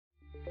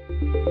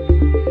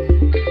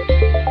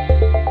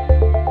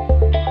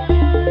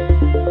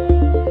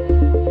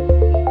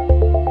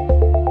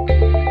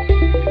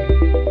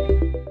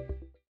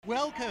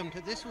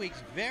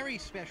very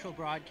special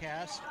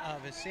broadcast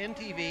of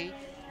AASCENTV,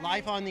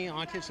 live on the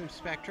autism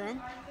spectrum.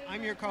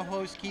 I'm your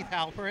co-host, Keith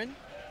Halperin.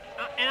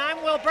 And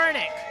I'm Will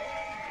Burnick.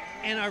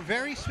 And our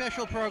very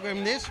special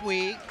program this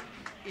week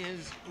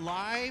is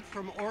live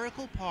from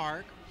Oracle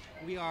Park.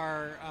 We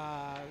are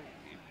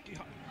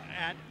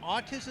at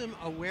Autism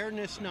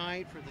Awareness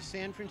Night for the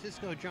San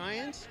Francisco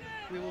Giants.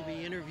 We will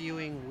be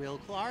interviewing Will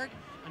Clark,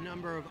 a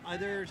number of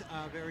other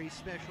very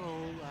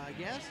special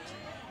guests.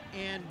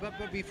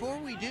 But before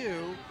we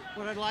do,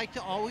 what I'd like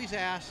to always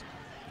ask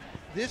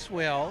this,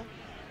 Will,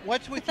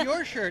 what's with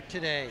your shirt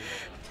today?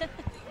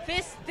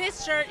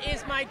 This shirt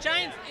is my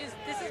Giants.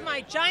 This is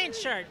my Giant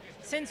shirt.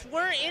 Since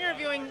we're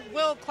interviewing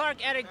Will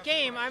Clark at a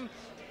game, I'm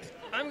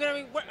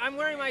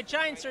wearing my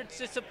Giants shirt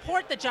to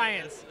support the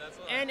Giants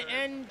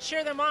and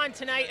cheer them on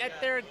tonight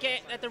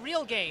at the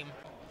real game.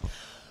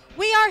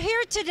 We are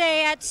here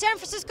today at San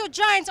Francisco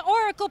Giants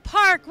Oracle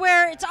Park,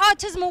 where it's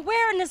Autism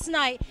Awareness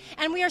Night,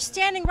 and we are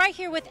standing right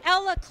here with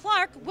Ella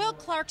Clark, Will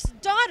Clark's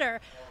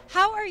daughter.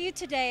 How are you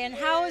today, and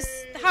how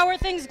are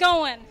things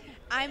going?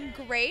 I'm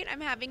great.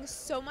 I'm having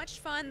so much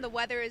fun. The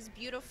weather is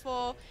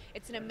beautiful.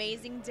 It's an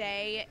amazing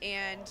day,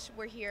 and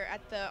we're here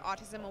at the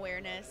Autism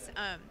Awareness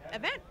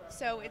event,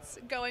 so it's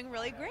going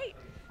really great.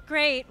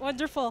 Great,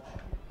 wonderful.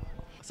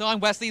 So I'm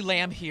Wesley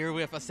Lamb here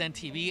with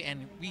AASCENTV,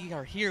 and we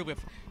are here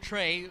with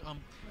Trey,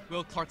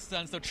 Will Clark's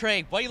son. So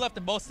Trey, what do you love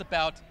the most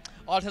about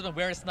Autism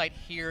Awareness Night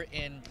here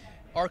in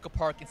Oracle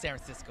Park in San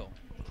Francisco?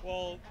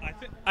 Well,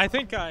 I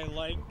think I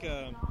like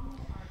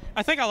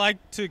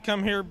to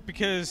come here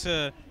because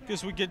we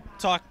get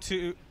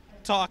to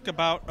talk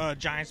about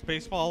Giants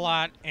baseball a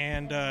lot,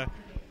 and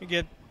we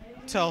get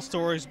to tell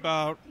stories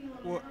about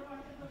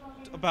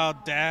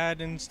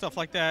Dad and stuff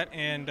like that,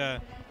 and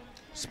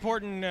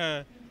supporting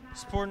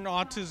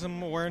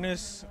autism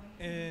awareness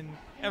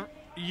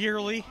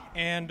yearly,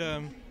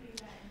 and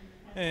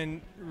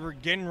we're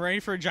getting ready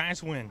for a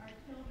Giants win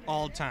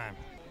all the time.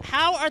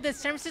 How are the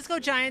San Francisco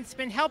Giants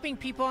been helping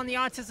people on the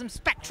autism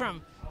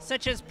spectrum,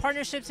 such as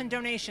partnerships and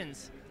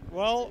donations?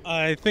 Well,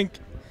 I think,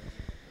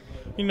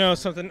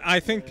 something. I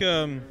think,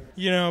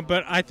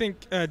 but I think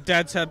I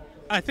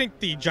think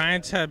the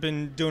Giants have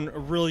been doing a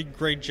really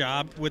great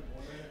job with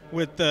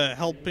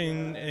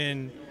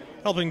helping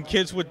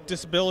kids with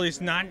disabilities,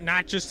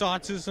 not just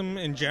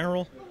autism in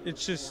general.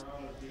 It's just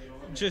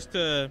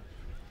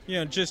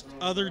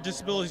other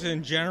disabilities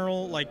in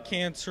general, like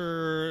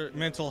cancer,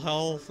 mental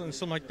health, and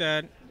something like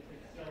that,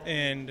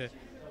 and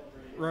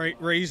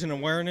raising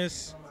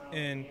awareness.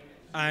 And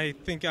I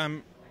think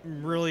I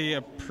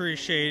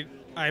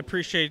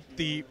appreciate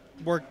the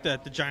work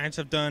that the Giants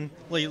have done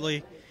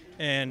lately,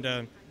 and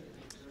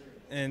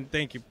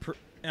thank you.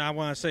 I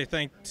want to say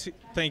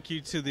thank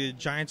you to the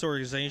Giants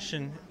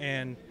organization,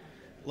 and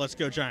let's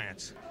go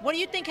Giants. What do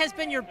you think has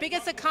been your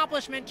biggest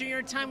accomplishment during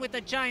your time with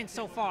the Giants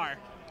so far?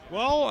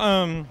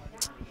 Well,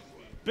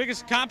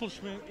 biggest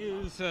accomplishment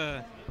with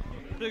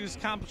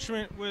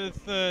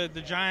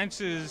the Giants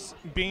is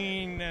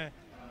being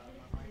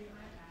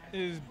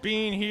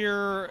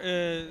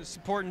here,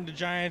 supporting the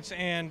Giants,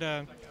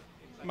 and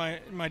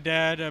my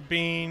dad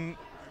being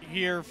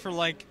here for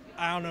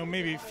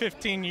maybe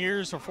 15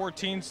 years or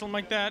 14, something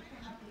like that,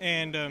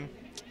 and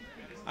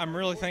I'm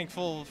really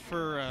thankful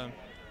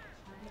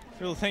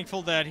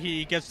that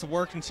he gets to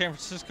work in San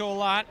Francisco a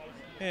lot,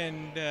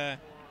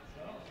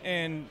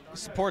 and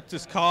support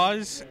this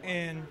cause,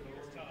 and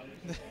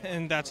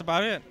that's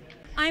about it.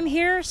 I'm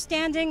here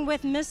standing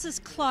with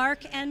Mrs.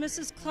 Clark, and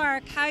Mrs.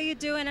 Clark, how you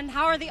doing, and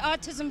how are the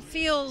autism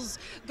feels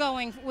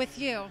going with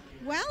you?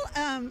 Well,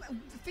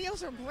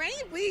 feels are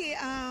great. We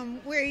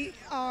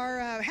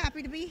are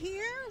happy to be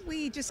here.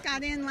 We just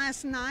got in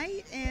last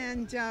night,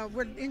 and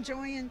we're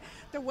enjoying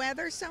the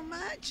weather so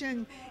much,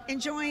 and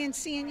enjoying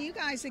seeing you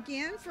guys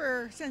again.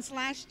 Since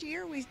last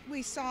year,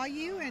 we saw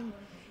you, and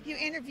you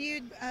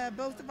interviewed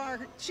both of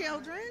our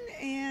children,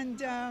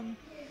 and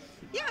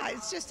yeah,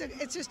 it's just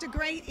a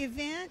great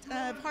event.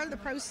 Part of the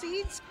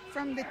proceeds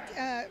from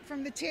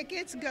the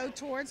tickets go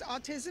towards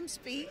Autism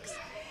Speaks,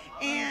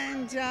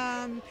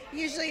 and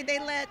usually they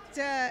let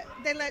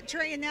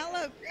Trey and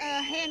Ella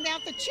hand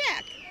out the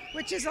check,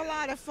 which is a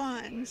lot of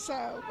fun.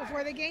 So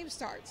before the game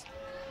starts,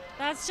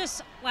 that's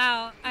just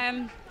wow.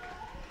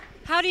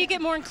 How do you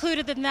get more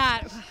included than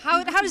that?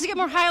 How does it get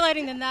more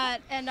highlighting than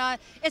that? And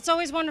it's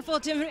always wonderful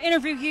to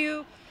interview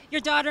you,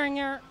 your daughter, and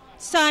your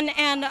son,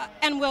 and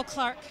Will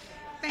Clark.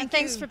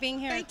 Thanks for being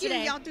here today.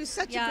 Thank you. Y'all do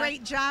such a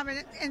great job,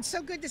 and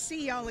so good to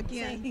see y'all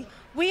again.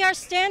 We are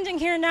standing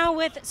here now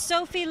with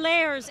Sophie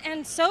Layers.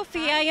 And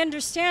Sophie, I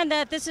understand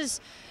that this is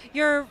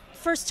your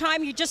first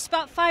time. You're just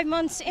about 5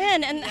 months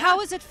in. And how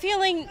is it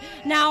feeling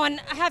now? And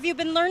have you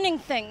been learning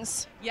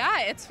things? Yeah,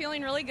 it's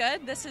feeling really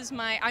good. This is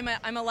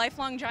I'm a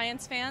lifelong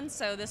Giants fan,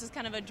 so this is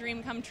kind of a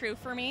dream come true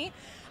for me.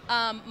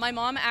 My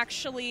mom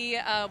actually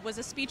was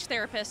a speech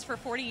therapist for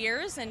 40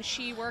 years, and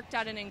she worked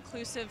at an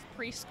inclusive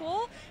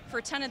preschool for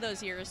 10 of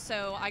those years.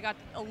 So I got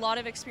a lot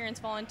of experience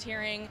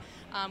volunteering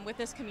with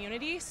this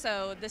community.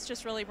 So this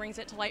just really brings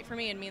it to light for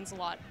me and means a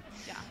lot.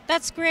 Yeah.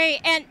 That's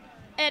great. And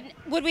And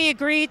would we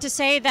agree to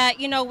say that,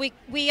 you know,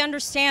 we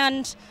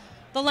understand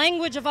the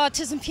language of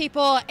autism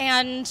people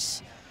and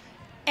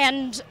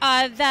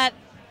that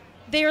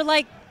they're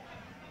like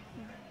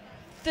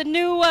the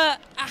new,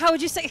 how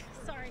would you say?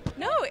 Sorry.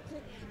 No.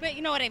 But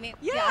you know what I mean.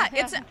 Yeah.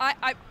 It's,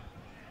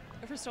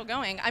 if we're still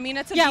going, I mean,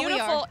 it's a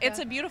beautiful, it's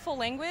a beautiful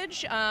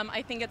language.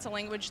 I think it's a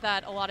language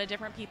that a lot of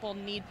different people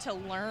need to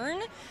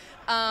learn.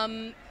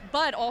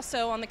 But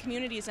also on the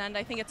community's end,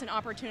 I think it's an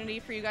opportunity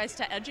for you guys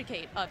to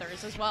educate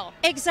others as well.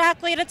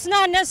 Exactly, and it's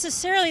not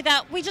necessarily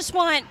that we just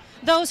want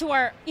those who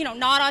are, you know,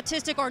 not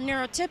autistic or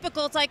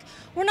neurotypical. It's like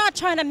we're not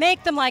trying to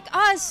make them like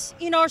us,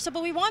 you know, or so,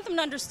 but we want them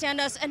to understand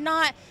us and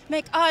not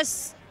make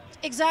us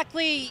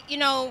exactly, you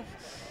know,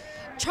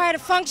 try to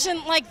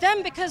function like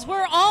them, because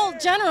we're all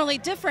generally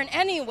different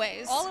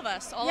anyways. All of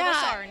us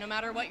are, no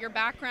matter what your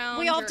background.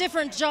 We all have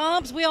different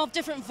jobs, we all have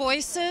different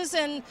voices,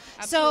 and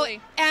Absolutely.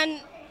 so,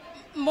 and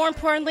more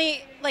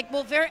importantly, like,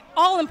 well,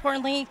 all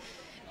importantly,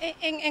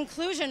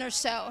 inclusion or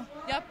so.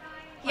 Yep.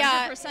 100%.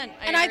 Yeah.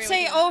 And I'd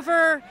say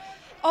over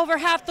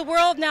half the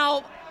world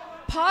now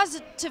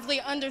positively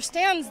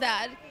understands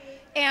that,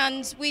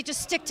 and we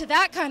just stick to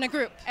that kind of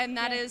group. And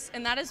that is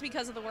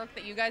because of the work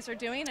that you guys are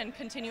doing and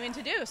continuing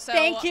to do. So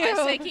thank you. I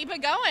say keep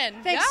it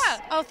going. Thanks.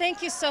 Yeah. Oh,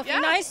 thank you, Sophie.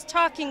 Yeah. Nice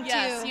talking to you.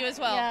 Yes, you as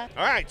well. Yeah.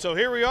 All right, so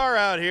here we are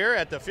out here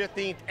at the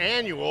 15th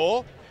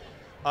annual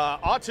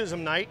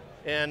Autism Night,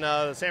 and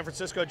the San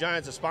Francisco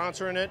Giants are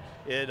sponsoring it.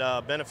 It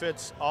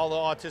benefits all the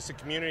autistic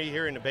community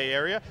here in the Bay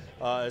Area,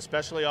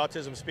 especially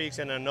Autism Speaks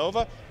and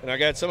Innova. And I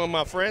got some of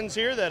my friends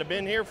here that have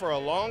been here for a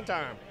long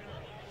time.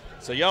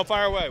 So y'all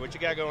fire away. What you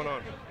got going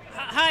on?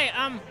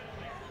 Hi,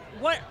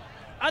 what,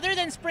 other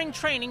than spring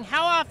training,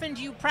 how often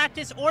do you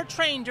practice or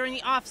train during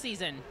the off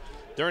season?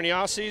 During the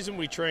off season,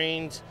 we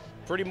trained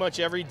pretty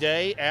much every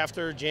day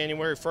after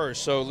January 1st.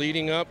 So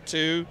leading up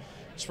to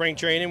spring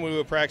training, we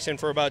were practicing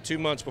for about 2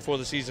 months before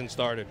the season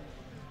started.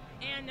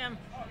 And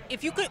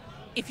if you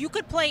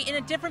could play in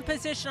a different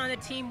position on the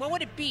team, what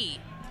would it be?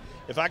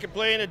 If I could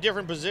play in a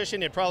different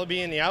position, it'd probably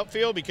be in the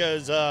outfield,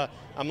 because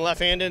I'm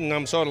left-handed and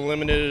I'm sort of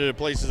limited to the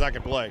places I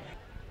can play.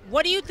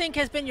 What do you think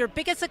has been your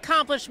biggest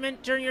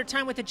accomplishment during your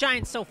time with the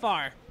Giants so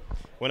far?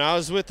 When I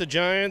was with the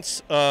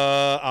Giants,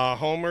 I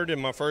homered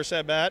in my first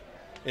at-bat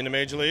in the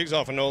major leagues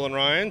off of Nolan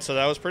Ryan, so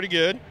that was pretty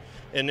good.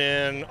 And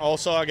then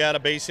also I got a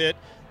base hit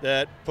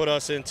that put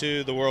us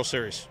into the World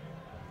Series.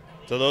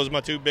 So those are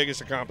my two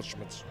biggest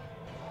accomplishments.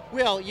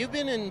 Will, you've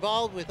been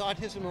involved with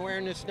Autism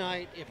Awareness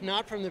Night, if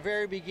not from the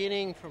very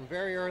beginning, from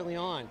very early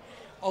on.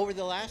 Over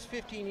the last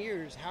 15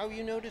 years, how have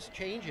you noticed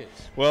changes?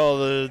 Well,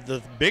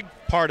 the big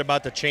part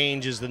about the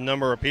change is the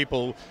number of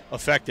people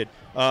affected.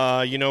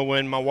 You know,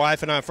 when my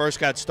wife and I first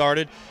got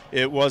started,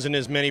 it wasn't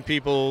as many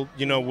people,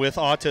 you know, with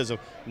autism.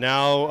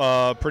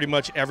 Now, pretty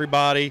much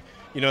everybody,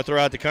 you know,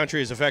 throughout the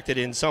country is affected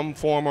in some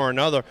form or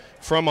another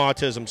from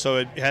autism. So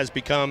it has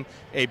become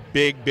a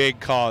big, big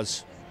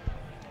cause.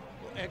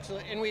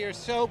 Excellent, and we are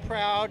so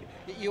proud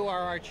that you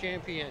are our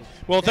champion.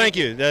 Well, thank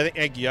you.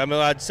 Thank you. I mean,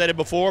 I'd said it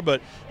before, but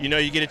you know,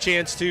 you get a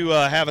chance to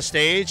have a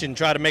stage and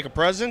try to make a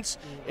presence,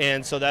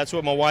 and so that's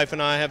what my wife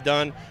and I have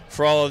done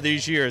for all of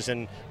these years.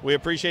 And we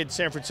appreciate the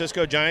San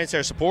Francisco Giants,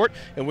 their support,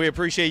 and we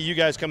appreciate you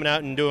guys coming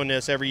out and doing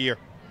this every year.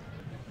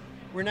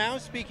 We're now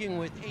speaking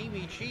with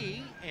Amy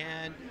Chi,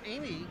 and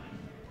Amy,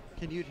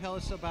 can you tell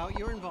us about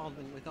your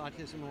involvement with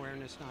Autism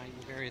Awareness Night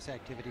and various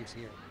activities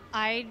here?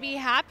 I'd be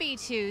happy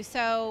to.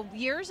 So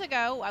years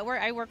ago,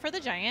 I work for the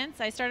Giants.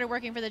 I started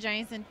working for the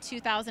Giants in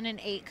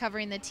 2008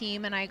 covering the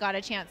team, and I got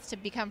a chance to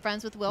become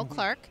friends with Will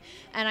Clark,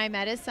 and I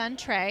met his son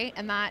Trey,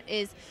 and that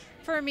is,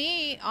 for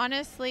me,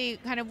 honestly,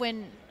 kind of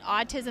when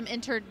autism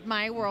entered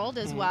my world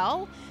as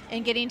well,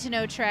 and getting to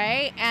know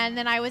Trey. And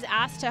then I was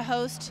asked to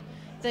host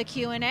the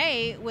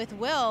Q&A with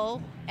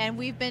Will, and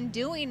we've been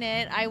doing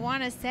it, I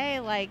want to say,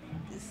 like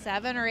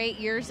 7 or 8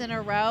 years in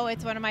a row.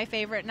 It's one of my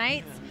favorite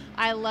nights.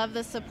 I love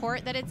the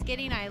support that it's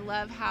getting. I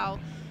love how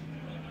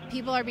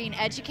people are being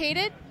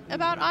educated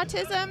about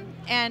autism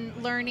and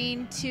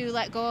learning to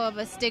let go of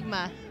a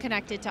stigma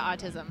connected to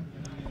autism.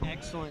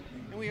 Excellent.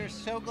 And we are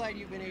so glad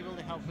you've been able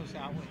to help us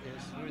out with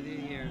this through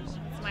the years.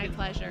 It's my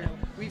pleasure. You know,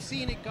 we've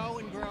seen it go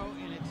and grow,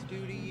 and it's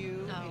due to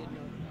you.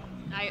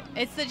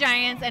 It's the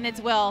Giants and it's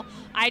Will.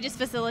 I just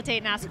facilitate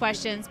and ask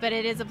questions, but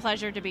it is a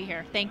pleasure to be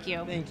here. Thank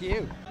you. Thank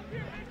you.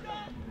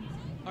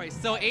 All right,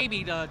 so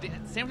Amy, the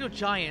San Francisco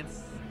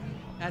Giants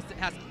has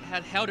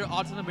held their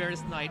Autism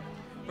Awareness Night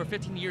for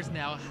 15 years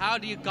now. How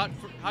do you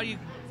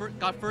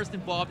got first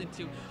involved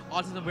into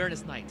Autism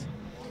Awareness Night?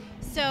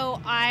 So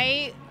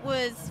I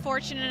was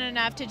fortunate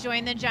enough to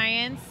join the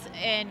Giants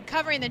and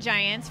covering the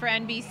Giants for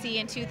NBC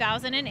in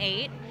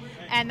 2008.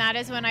 And that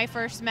is when I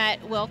first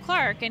met Will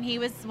Clark, and he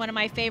was one of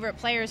my favorite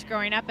players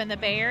growing up in the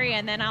Bay Area.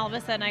 And then all of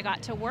a sudden I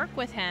got to work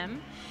with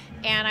him,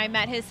 and I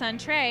met his son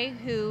Trey,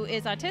 who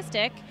is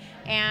autistic,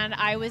 and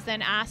I was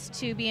then asked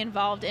to be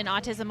involved in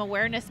Autism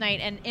Awareness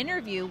Night and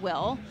interview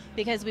Will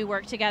because we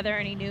worked together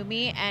and he knew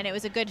me, and it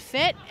was a good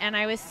fit, and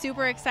I was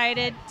super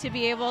excited to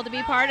be able to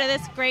be part of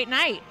this great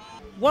night.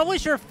 what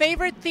was your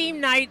favorite theme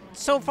night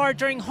so far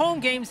during home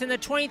games in the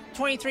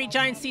 2023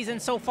 Giants season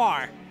so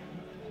far?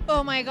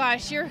 Oh my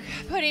gosh, you're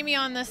putting me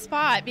on the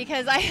spot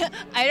because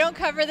I don't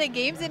cover the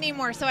games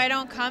anymore, so I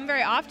don't come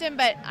very often.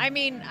 But I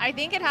mean, I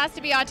think it has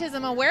to be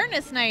Autism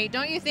Awareness Night,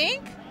 don't you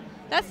think?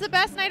 That's the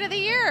best night of the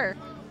year.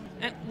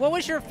 And what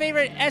was your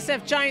favorite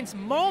SF Giants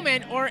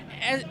moment or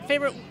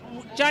favorite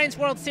Giant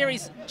World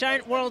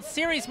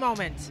Series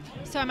moment?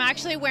 So I'm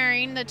actually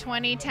wearing the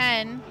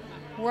 2010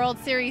 World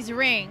Series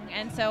ring,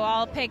 and so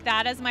I'll pick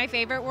that as my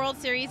favorite World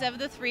Series of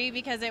the three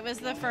because it was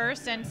the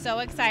first and so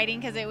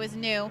exciting because it was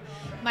new.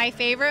 My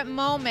favorite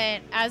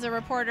moment as a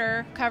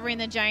reporter covering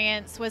the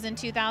Giants was in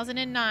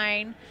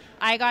 2009.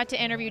 I got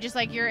to interview, just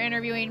like you're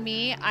interviewing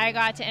me, I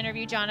got to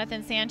interview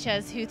Jonathan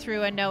Sanchez, who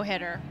threw a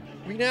no-hitter.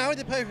 We now have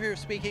the pleasure of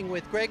speaking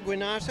with Greg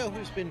Guinasso,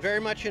 who's been very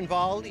much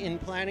involved in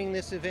planning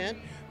this event.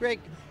 Greg,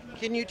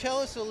 can you tell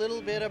us a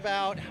little bit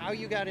about how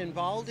you got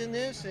involved in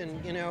this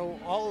and, you know,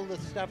 all of the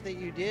stuff that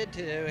you did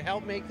to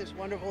help make this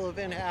wonderful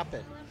event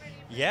happen?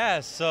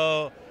 Yeah,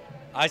 so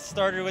I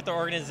started with the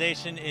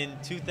organization in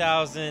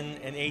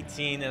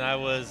 2018, and I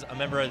was a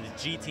member of the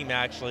G team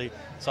actually.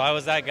 So I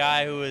was that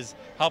guy who was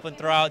helping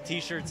throw out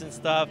t-shirts and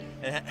stuff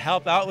and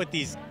help out with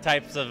these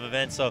types of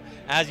events. So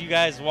as you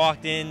guys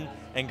walked in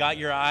and got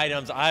your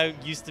items, I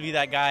used to be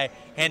that guy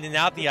handing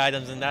out the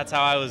items, and that's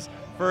how I was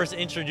first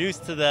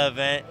introduced to the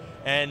event.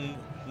 And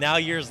now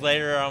years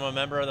later, I'm a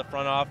member of the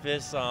front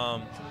office,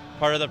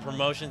 part of the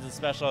promotions and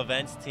special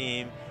events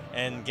team,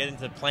 and getting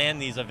to plan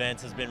these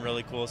events has been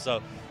really cool.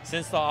 So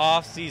since the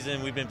off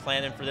season, we've been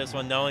planning for this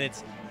one, knowing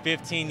it's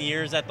 15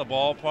 years at the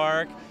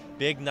ballpark,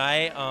 big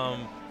night,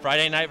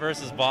 Friday night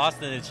versus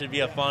Boston. It should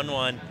be a fun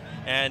one.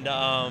 And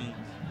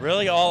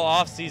really all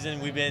off season,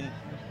 we've been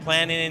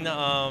planning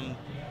not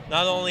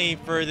only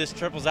for this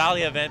Triples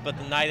Alley event, but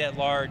the night at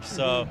large.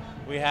 So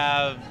we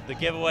have the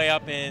giveaway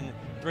up in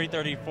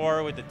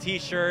 334 with the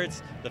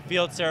t-shirts, the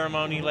field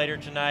ceremony later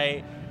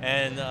tonight,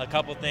 and a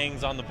couple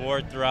things on the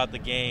board throughout the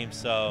game.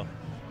 So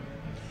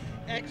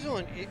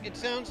excellent. It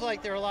sounds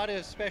like there are a lot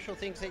of special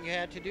things that you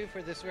had to do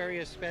for this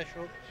very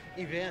special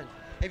event.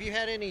 Have you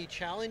had any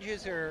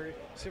challenges or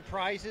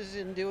surprises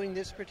in doing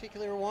this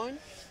particular one?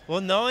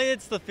 Well, knowing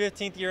it's the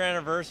 15th year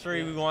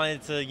anniversary, we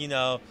wanted to, you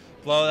know,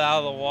 blow it out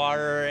of the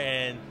water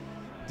and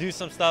do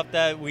some stuff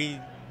that we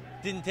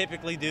didn't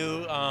typically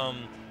do,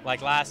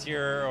 like last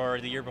year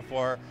or the year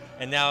before.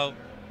 And now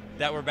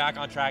that we're back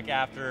on track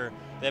after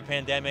the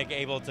pandemic,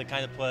 able to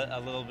kind of put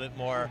a little bit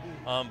more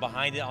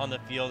behind it on the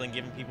field and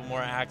giving people more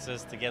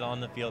access to get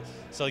on the field.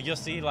 So you'll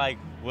see, like,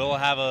 we'll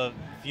have a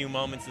few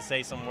moments to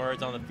say some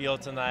words on the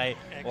field tonight.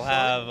 Excellent. We'll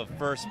have a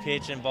first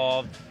pitch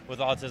involved with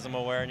autism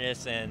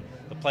awareness and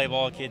the play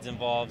ball kids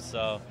involved.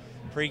 So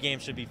pregame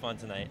should be fun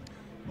tonight.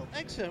 Well,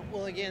 excellent.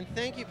 Well, again,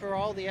 thank you for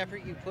all the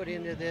effort you put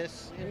into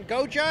this. And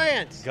go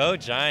Giants! Go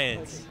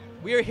Giants!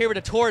 We are here with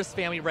the Torres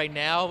family right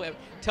now.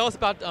 Tell us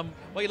about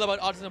what you love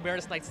about Autism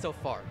Awareness Night so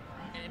far.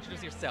 And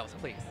introduce yourselves,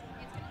 please.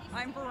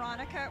 I'm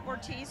Veronica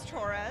Ortiz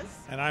Torres.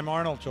 And I'm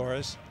Arnold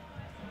Torres.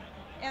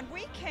 And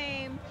we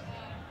came,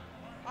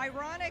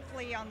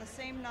 ironically, on the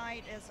same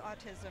night as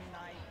Autism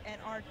Night and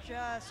are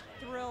just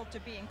thrilled to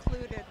be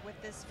included with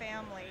this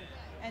family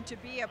and to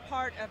be a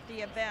part of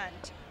the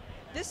event.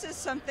 This is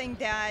something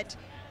that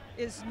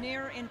is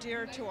near and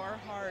dear to our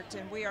heart,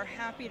 and we are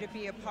happy to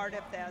be a part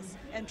of this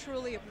and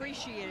truly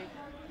appreciative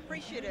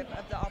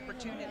of the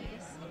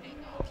opportunities.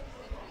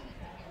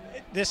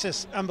 This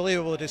is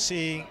unbelievable to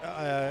see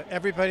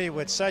everybody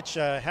with such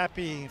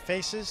happy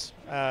faces.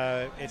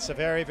 It's a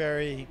very,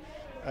 very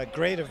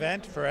great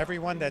event for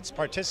everyone that's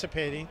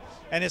participating,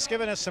 and it's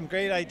given us some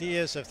great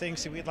ideas of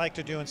things that we'd like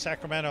to do in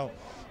Sacramento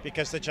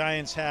because the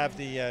Giants have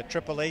the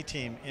AAA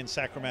team in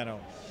Sacramento.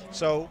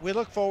 So we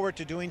look forward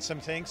to doing some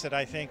things that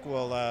I think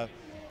will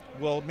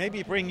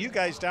maybe bring you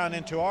guys down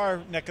into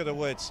our neck of the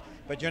woods,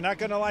 but you're not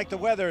going to like the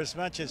weather as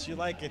much as you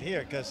like it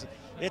here because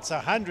it's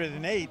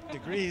 108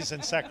 degrees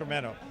in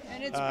Sacramento.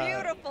 And it's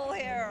beautiful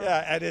here.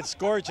 Yeah, and it's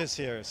gorgeous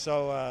here.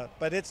 So,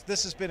 but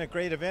this has been a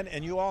great event,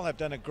 and you all have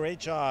done a great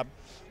job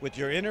with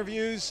your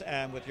interviews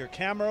and with your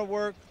camera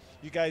work.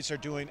 You guys are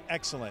doing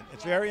excellent.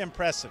 It's very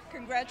impressive.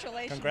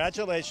 Congratulations.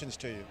 Congratulations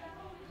to you.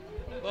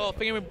 Well,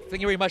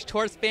 thank you very much,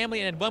 Torres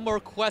family. And one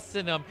more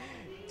question: what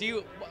do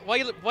you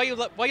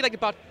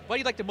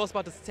like the most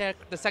about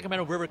the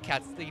Sacramento River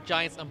Cats, the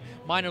Giants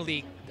minor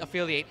league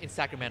affiliate in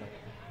Sacramento?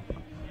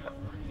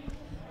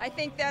 I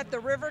think that the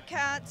River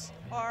Cats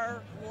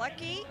are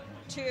lucky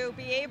to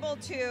be able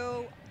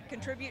to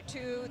contribute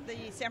to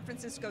the San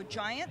Francisco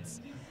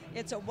Giants.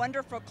 It's a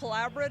wonderful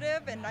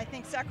collaborative, and I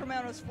think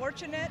Sacramento is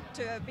fortunate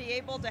to be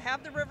able to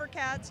have the River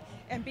Cats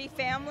and be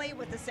family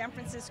with the San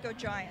Francisco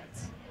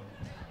Giants.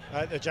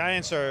 The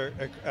Giants are,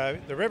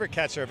 the River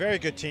Cats are a very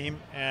good team,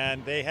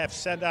 and they have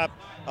sent up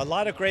a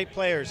lot of great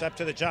players up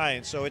to the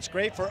Giants. So it's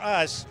great for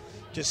us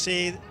to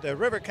see the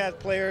River Cat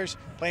players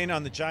playing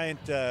on the Giant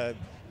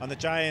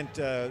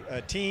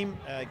team,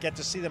 get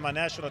to see them on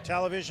national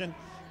television,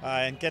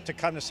 and get to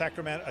come to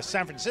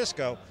San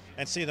Francisco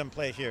and see them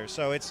play here.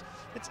 So it's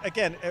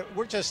again,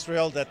 we're just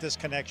thrilled that this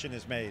connection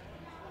is made.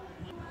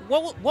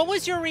 What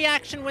was your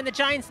reaction when the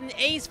Giants and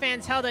A's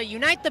fans held a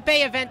Unite the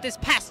Bay event this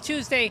past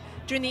Tuesday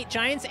during the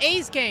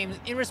Giants-A's game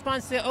in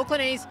response to the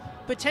Oakland A's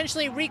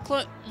potentially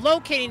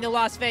relocating to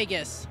Las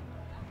Vegas?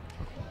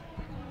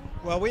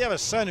 Well, we have a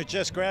son who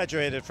just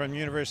graduated from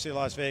University of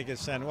Las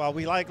Vegas, and while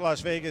we like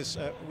Las Vegas,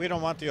 we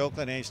don't want the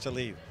Oakland A's to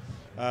leave.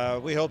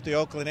 We hope the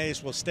Oakland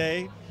A's will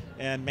stay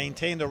and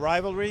maintain the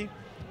rivalry,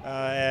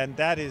 and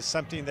that is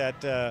something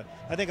that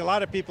I think a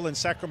lot of people in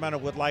Sacramento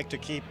would like to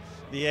keep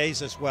the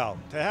A's as well.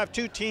 To have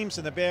two teams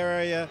in the Bay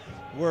Area,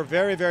 we're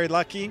very, very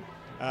lucky,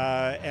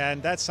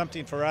 and that's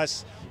something for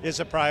us is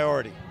a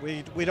priority.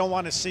 We don't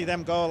want to see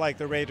them go like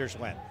the Raiders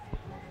went.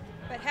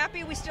 But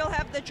happy we still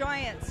have the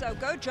Giants, so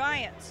go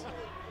Giants.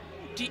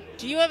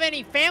 Do you have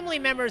any family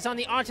members on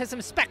the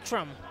autism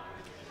spectrum?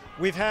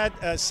 We've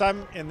had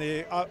some in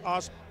the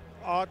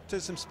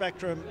autism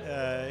spectrum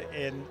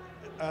in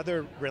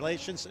other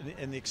relations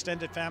in the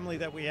extended family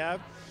that we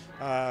have,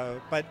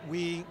 but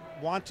we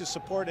want to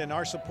support and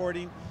are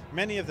supporting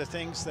many of the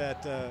things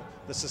that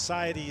the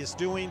society is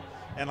doing.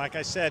 And like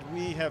I said,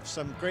 we have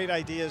some great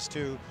ideas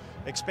to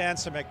expand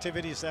some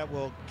activities that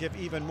will give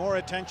even more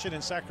attention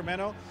in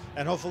Sacramento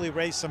and hopefully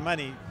raise some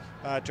money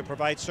to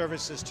provide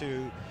services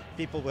to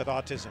people with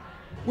autism.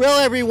 Well,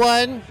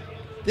 everyone,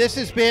 this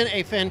has been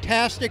a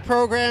fantastic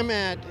program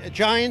at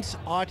Giants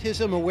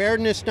Autism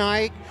Awareness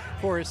Night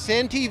for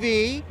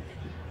AASCENTV.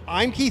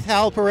 I'm Keith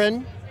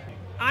Halperin.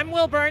 I'm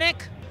Will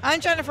Burnick.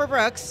 I'm Jennifer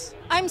Brooks.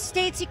 I'm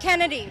Stacey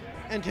Kennedy.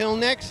 Until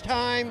next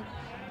time,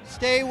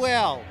 stay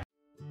well.